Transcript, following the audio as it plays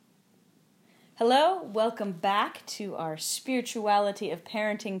Hello, welcome back to our Spirituality of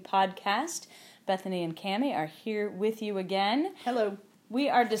Parenting podcast. Bethany and Cammie are here with you again. Hello. We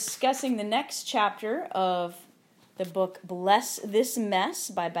are discussing the next chapter of the book Bless This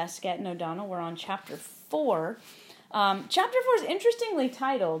Mess by Baskett and O'Donnell. We're on chapter 4. Chapter 4 is interestingly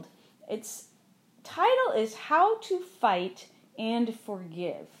titled. Its title is How to Fight and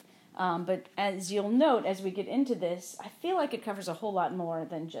Forgive. But as you'll note as we get into this, I feel like it covers a whole lot more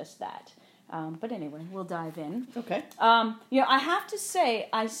than just that. But anyway, we'll dive in. Okay. I have to say,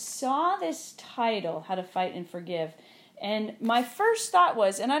 I saw this title, How to Fight and Forgive, and my first thought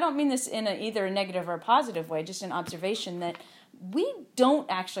was, and I don't mean this in either a negative or a positive way, just an observation, that we don't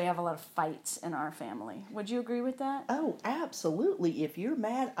actually have a lot of fights in our family. Would you agree with that? Oh, absolutely. If you're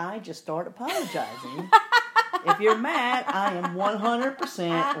mad, I just start apologizing. If you're mad, I am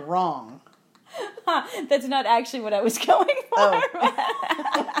 100% wrong. That's not actually what I was going for.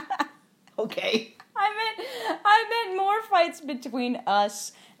 Oh. Okay. I meant more fights between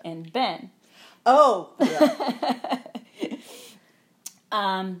us and Ben. Oh. Yeah.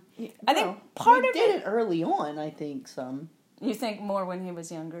 I think part of it early on. I think some. You think more when he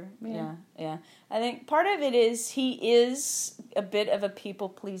was younger? Yeah. I think part of it is he is a bit of a people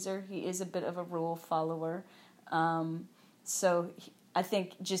pleaser. He is a bit of a rule follower. I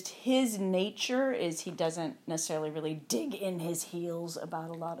think just his nature is he doesn't necessarily really dig in his heels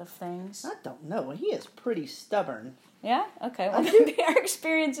about a lot of things. I don't know. He is pretty stubborn. Yeah? Okay. Well, maybe our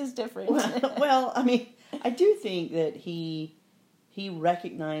experience is different. Well, I mean, I do think that he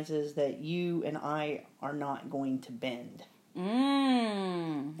recognizes that you and I are not going to bend.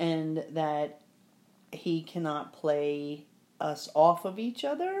 And that he cannot play us off of each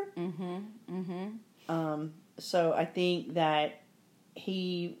other. So I think that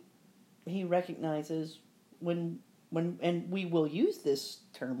he recognizes when and we will use this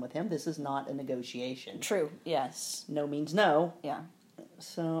term with him. This is not a negotiation. True. Yes. No means no. Yeah.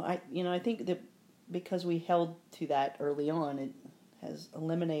 So I think that because we held to that early on, it has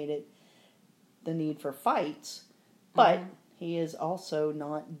eliminated the need for fights. But he is also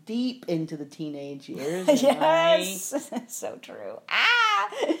not deep into the teenage years. Yes, so true.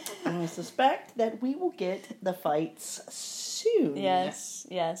 I suspect that we will get the fights soon. Yes,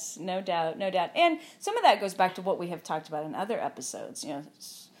 no doubt. And some of that goes back to what we have talked about in other episodes.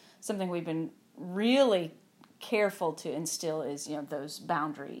 Something we've been really careful to instill is, those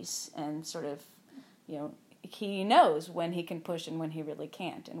boundaries and sort of, he knows when he can push and when he really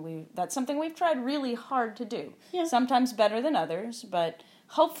can't. And that's something we've tried really hard to do. Yeah. Sometimes better than others, but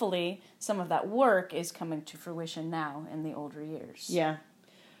hopefully some of that work is coming to fruition now in the older years. Yeah.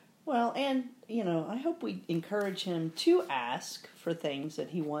 Well, and, I hope we encourage him to ask for things that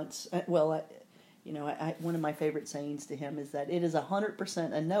he wants. One of my favorite sayings to him is that it is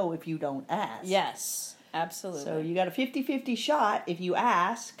 100% a no if you don't ask. Yes, absolutely. So you got a 50-50 shot if you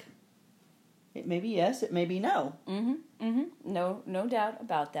ask. It may be yes, it may be no. No doubt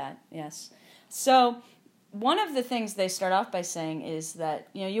about that, yes. So one of the things they start off by saying is that,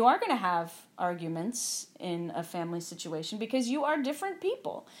 you are going to have arguments in a family situation because you are different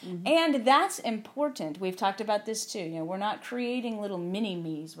people. And that's important. We've talked about this too. We're not creating little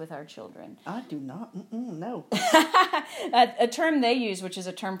mini-me's with our children. I do not. No. A term they use, which is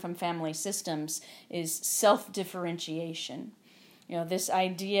a term from family systems, is self-differentiation. This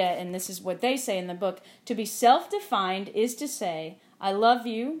idea, and this is what they say in the book, to be self-defined is to say, I love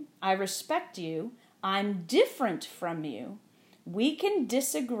you, I respect you, I'm different from you. We can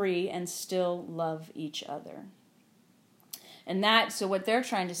disagree and still love each other. And so what they're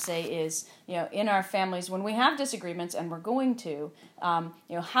trying to say is, in our families, when we have disagreements, and we're going to,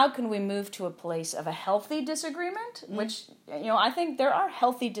 how can we move to a place of a healthy disagreement? Which, I think there are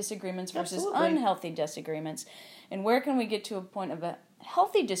healthy disagreements versus unhealthy disagreements. And where can we get to a point of a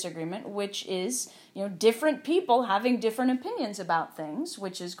healthy disagreement, which is, different people having different opinions about things,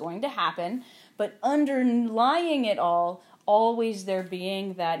 which is going to happen, but underlying it all, always there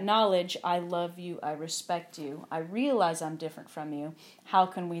being that knowledge, I love you, I respect you, I realize I'm different from you. How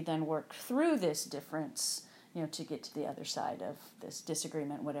can we then work through this difference, to get to the other side of this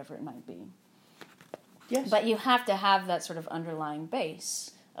disagreement, whatever it might be? Yes. But you have to have that sort of underlying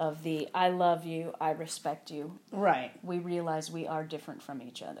base of the I love you, I respect you. Right. We realize we are different from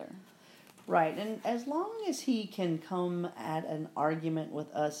each other. Right, and as long as he can come at an argument with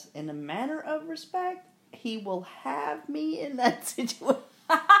us in a manner of respect, he will have me in that situation.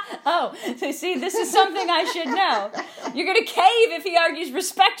 Oh, so see, this is something I should know. You're going to cave if he argues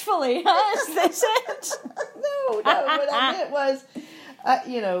respectfully, huh? Is this it? No, what I meant was,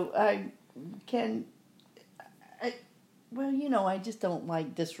 well, you know, I just don't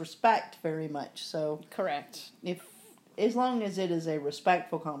like disrespect very much. So Correct. as long as it is a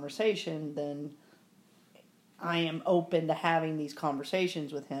respectful conversation, then I am open to having these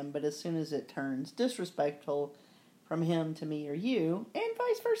conversations with him. But as soon as it turns disrespectful from him to me or you, and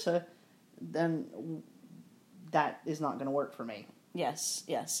vice versa, then that is not going to work for me. Yes,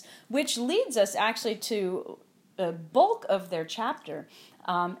 yes. Which leads us actually to a bulk of their chapter,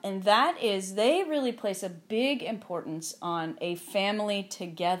 and that is they really place a big importance on a family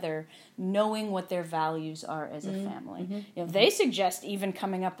together knowing what their values are as a family. Mm-hmm. You know, they suggest even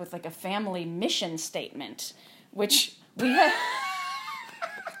coming up with like a family mission statement, which we have.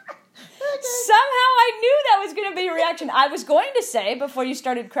 Somehow I knew that was going to be a reaction. I was going to say, before you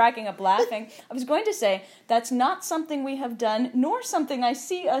started cracking up laughing, I was going to say, that's not something we have done, nor something I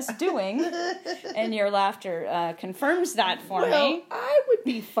see us doing. And your laughter confirms that for me. I would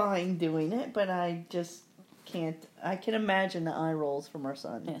be fine doing it, but I just can't. I can imagine the eye rolls from our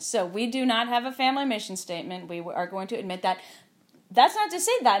son. Yeah, so we do not have a family mission statement. We are going to admit that. That's not to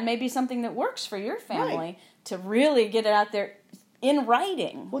say that may be something that works for your family, Right. to really get it out there in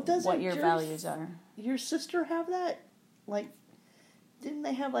writing, Well, doesn't what your values are. Your sister have that? Like, didn't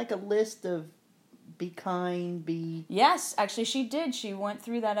they have like a list of be kind, be... Yes, actually she did. She went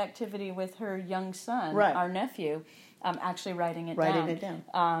through that activity with her young son, Right. our nephew, actually writing it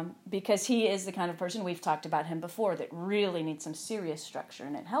down. Because he is the kind of person, we've talked about him before, that really needs some serious structure,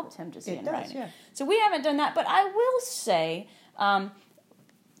 and it helped him to see in writing. Yeah. So we haven't done that, but I will say,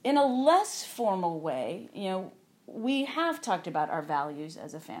 in a less formal way, you know, we have talked about our values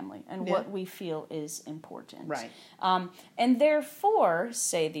as a family and what we feel is important. Right. And therefore,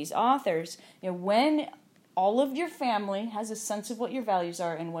 say these authors, you know, when all of your family has a sense of what your values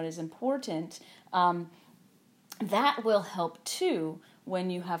are and what is important, that will help too when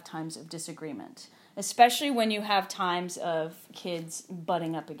you have times of disagreement, especially when you have times of kids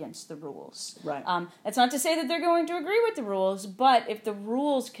butting up against the rules. Right. It's not to say that they're going to agree with the rules, but if the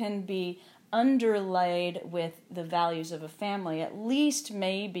rules can be underlaid with the values of a family, at least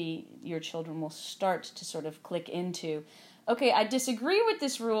maybe your children will start to sort of click into, okay, I disagree with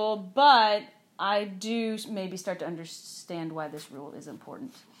this rule, but I do maybe start to understand why this rule is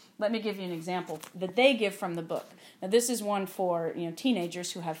important. Let me give you an example that they give from the book. Now, this is one for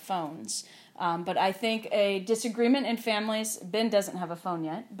teenagers who have phones, but I think a disagreement in families, Ben doesn't have a phone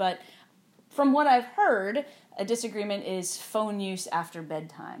yet, but from what I've heard, a disagreement is phone use after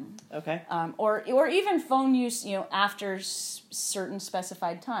bedtime. Okay. Or even phone use, after certain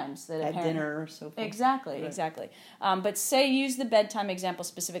specified times that at dinner or so forth. Exactly, right. Exactly. But use the bedtime example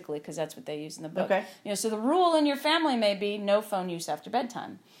specifically because that's what they use in the book. Okay. So the rule in your family may be no phone use after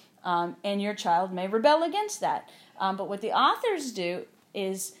bedtime, and your child may rebel against that. But what the authors do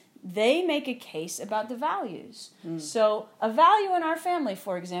is they make a case about the values. So a value in our family,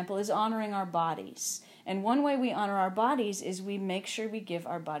 for example, is honoring our bodies. And one way we honor our bodies is we make sure we give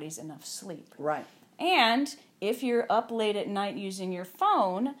our bodies enough sleep. Right. And if you're up late at night using your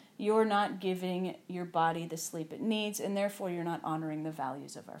phone, you're not giving your body the sleep it needs, and therefore you're not honoring the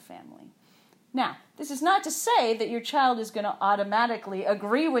values of our family. Now, this is not to say that your child is going to automatically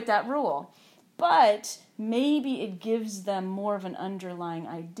agree with that rule, but maybe it gives them more of an underlying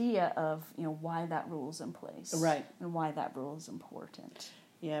idea of why that rule is in place, right, and why that rule is important.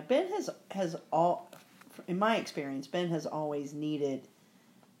 Yeah, Ben has all, in my experience, Ben has always needed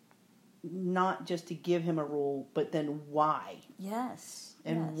not just to give him a rule, but then why. Yes.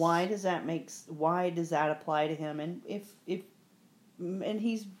 And why does that apply to him? And and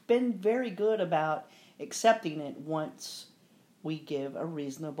he's been very good about accepting it once we give a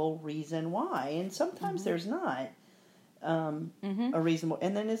reasonable reason why. And sometimes there's not a reasonable,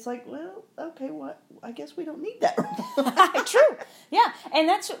 and then it's like, well, okay, what? I guess we don't need that rule. True. Yeah, and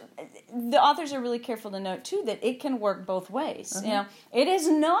that's the authors are really careful to note too that it can work both ways. It is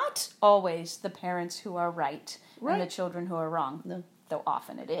not always the parents who are right and the children who are wrong. No. Though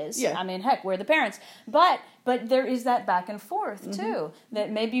often it is. Yeah. I mean, heck, we're the parents. But there is that back and forth too.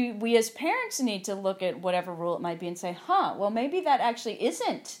 That maybe we as parents need to look at whatever rule it might be and say, well, maybe that actually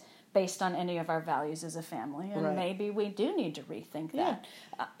isn't based on any of our values as a family, and maybe we do need to rethink that.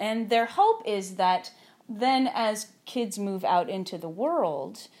 And their hope is that then as kids move out into the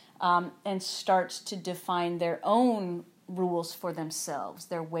world and start to define their own rules for themselves,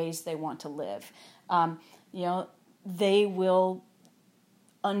 their ways they want to live, they will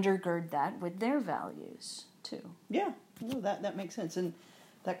undergird that with their values too. Yeah, no, that makes sense, and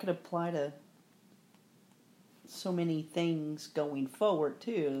that could apply to so many things going forward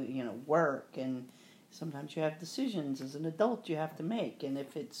too. Work, and sometimes you have decisions as an adult you have to make, and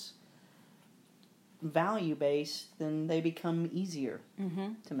if it's value-based, then they become easier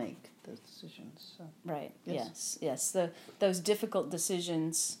to make those decisions. So. Right. Yes. Those difficult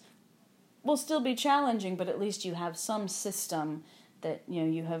decisions will still be challenging, but at least you have some system that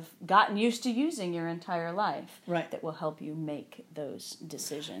you have gotten used to using your entire life, right, that will help you make those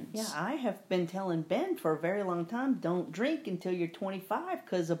decisions. Yeah, I have been telling Ben for a very long time, don't drink until you're 25,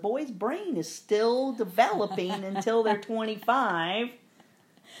 because a boy's brain is still developing until they're 25.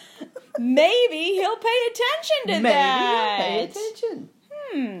 Maybe he'll pay attention to that. Maybe he'll pay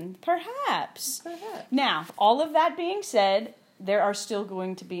attention. Perhaps. Now, all of that being said, there are still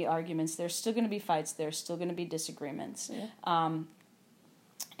going to be arguments. There's still going to be fights. There's still going to be disagreements. Yeah.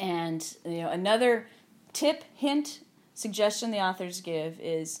 And another tip, hint, suggestion the authors give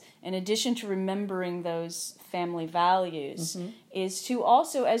is, in addition to remembering those family values, is to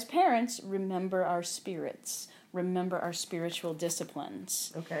also, as parents, remember our spirits, remember our spiritual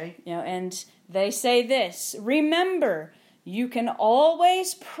disciplines. Okay. And they say this: remember, you can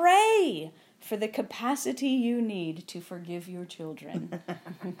always pray for the capacity you need to forgive your children.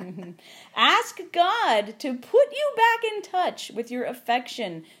 Ask God to put you back in touch with your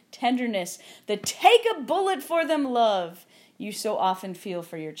affection, tenderness, the take a bullet for them love you so often feel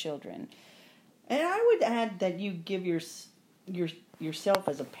for your children. And I would add that you give yourself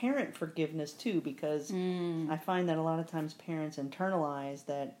as a parent forgiveness too, because I find that a lot of times parents internalize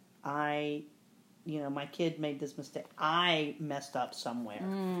that my kid made this mistake. I messed up somewhere.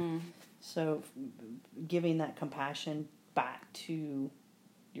 So giving that compassion back to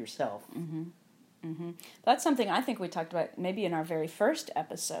yourself. That's something I think we talked about maybe in our very first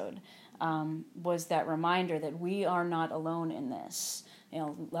episode, was that reminder that we are not alone in this.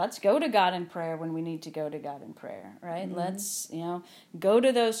 Let's go to God in prayer when we need to go to God in prayer, right? Let's, go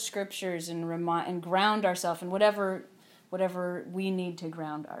to those scriptures and ground ourselves in whatever we need to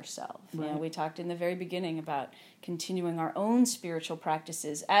ground ourselves. Right. We talked in the very beginning about continuing our own spiritual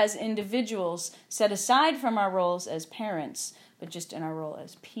practices as individuals, set aside from our roles as parents, but just in our role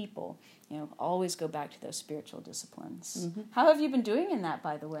as people. Always go back to those spiritual disciplines. How have you been doing in that,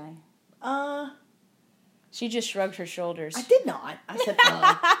 by the way? She just shrugged her shoulders. I did not. I said,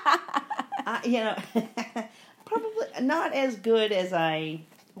 probably not as good as I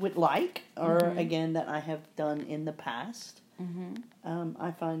would like, or again, that I have done in the past.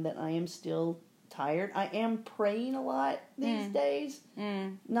 I find that I am still tired. I am praying a lot these days.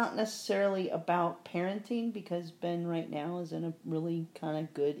 Not necessarily about parenting, because Ben right now is in a really kind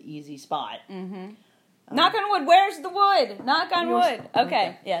of good, easy spot. Knock on wood. Where's the wood? Knock on wood.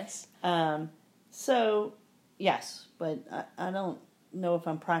 Okay. Yes. So, yes, but I don't know if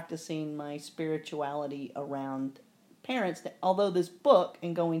I'm practicing my spirituality around parents, although this book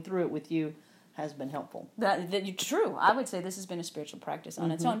and going through it with you has been helpful. True. I would say this has been a spiritual practice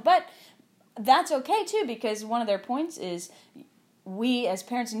on its own. But that's okay, too, because one of their points is we, as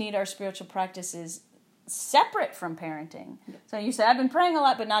parents, need our spiritual practices separate from parenting. So you say, I've been praying a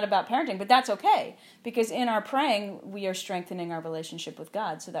lot, but not about parenting. But that's okay, because in our praying, we are strengthening our relationship with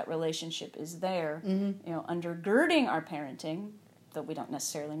God. So that relationship is there, undergirding our parenting, though we don't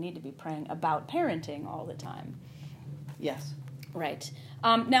necessarily need to be praying about parenting all the time. Yes. Right.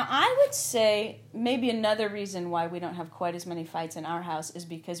 Now, I would say maybe another reason why we don't have quite as many fights in our house is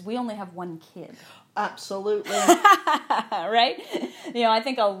because we only have one kid. Absolutely. Right? I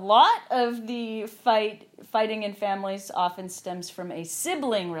think a lot of the fighting in families often stems from a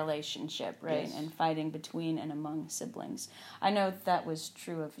sibling relationship, right? Yes. And fighting between and among siblings. I know that was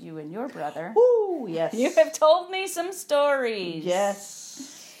true of you and your brother. Ooh, yes. You have told me some stories.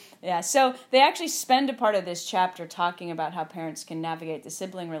 Yes. Yeah, so they actually spend a part of this chapter talking about how parents can navigate the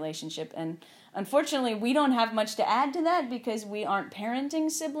sibling relationship, and unfortunately we don't have much to add to that because we aren't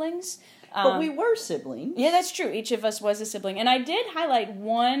parenting siblings. But we were siblings. Yeah, that's true. Each of us was a sibling. And I did highlight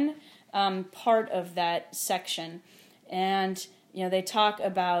one part of that section, and they talk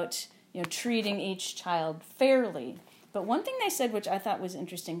about treating each child fairly. But one thing they said, which I thought was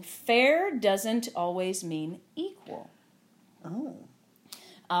interesting, fair doesn't always mean equal. Oh.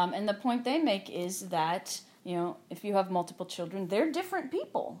 And the point they make is that, if you have multiple children, they're different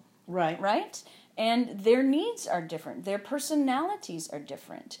people. Right. Right? And their needs are different. Their personalities are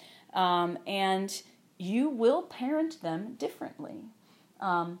different. And you will parent them differently.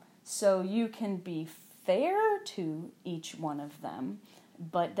 So you can be fair to each one of them,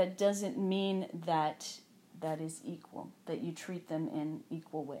 but that doesn't mean that is equal, that you treat them in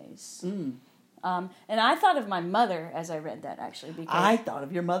equal ways. And I thought of my mother as I read that, actually. Because I thought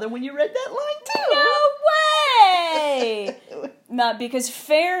of your mother when you read that line, too. No way! Not because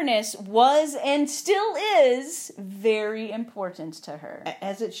fairness was and still is very important to her.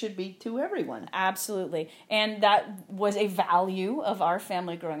 As it should be to everyone. Absolutely. And that was a value of our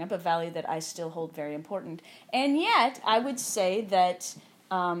family growing up, a value that I still hold very important. And yet, I would say that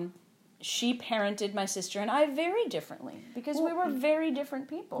she parented my sister and I very differently because we were very different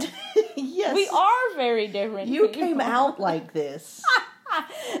people. Yes. We are very different You people. came out like this.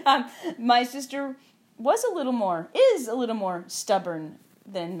 My sister is a little more stubborn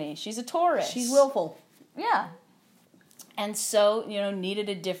than me. She's a Taurus. She's willful. Yeah. And so, needed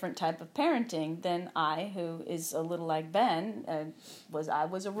a different type of parenting than I, who is a little like Ben, I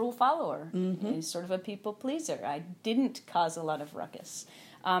was a rule follower. Mm-hmm. Sort of a people pleaser. I didn't cause a lot of ruckus.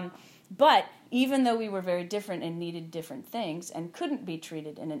 But even though we were very different and needed different things and couldn't be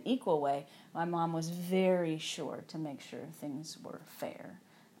treated in an equal way, my mom was very sure to make sure things were fair.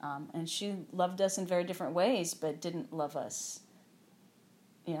 And she loved us in very different ways, but didn't love us.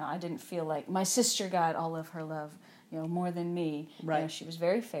 I didn't feel like my sister got all of her love, more than me. Right. She was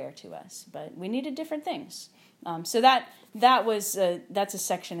very fair to us, but we needed different things. So that's a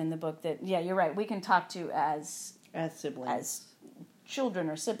section in the book that, yeah, you're right. We can talk to as siblings. As children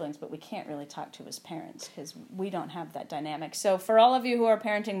or siblings, but we can't really talk to as parents because we don't have that dynamic. So for all of you who are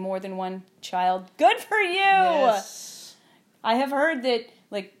parenting more than one child, good for you! Yes. I have heard that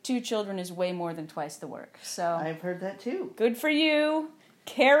 2 children is way more than twice the work. So I've heard that too. good for you.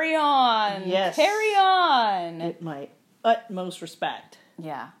 Carry on. Yes. Carry on. Get my utmost respect.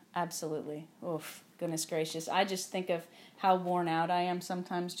 Yeah, absolutely. Oof, goodness gracious. I just think of how worn out I am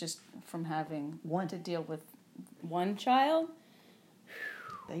sometimes just from having to deal with one child.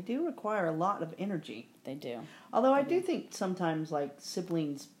 They do require a lot of energy. They do. Although I do think sometimes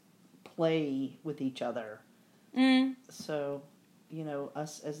siblings play with each other. Mm. So,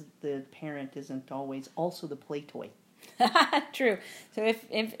 us as the parent isn't always also the play toy. True. So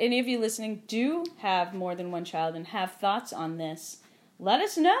if any of you listening do have more than one child and have thoughts on this, let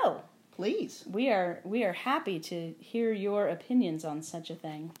us know. Please. We are happy to hear your opinions on such a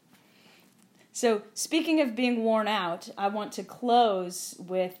thing. So speaking of being worn out, I want to close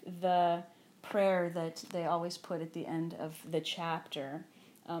with the prayer that they always put at the end of the chapter.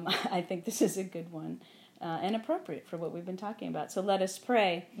 I think this is a good one and appropriate for what we've been talking about. So let us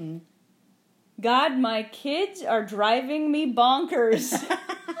pray. Mm. God, my kids are driving me bonkers.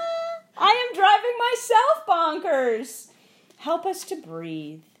 I am driving myself bonkers. Help us to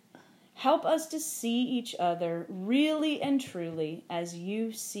breathe. Help us to see each other really and truly as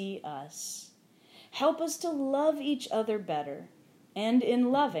you see us. Help us to love each other better, and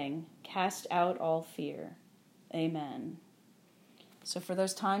in loving, cast out all fear. Amen. So for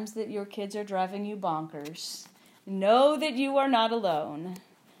those times that your kids are driving you bonkers, know that you are not alone.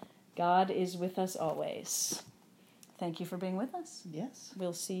 God is with us always. Thank you for being with us. Yes.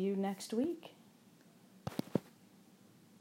 We'll see you next week.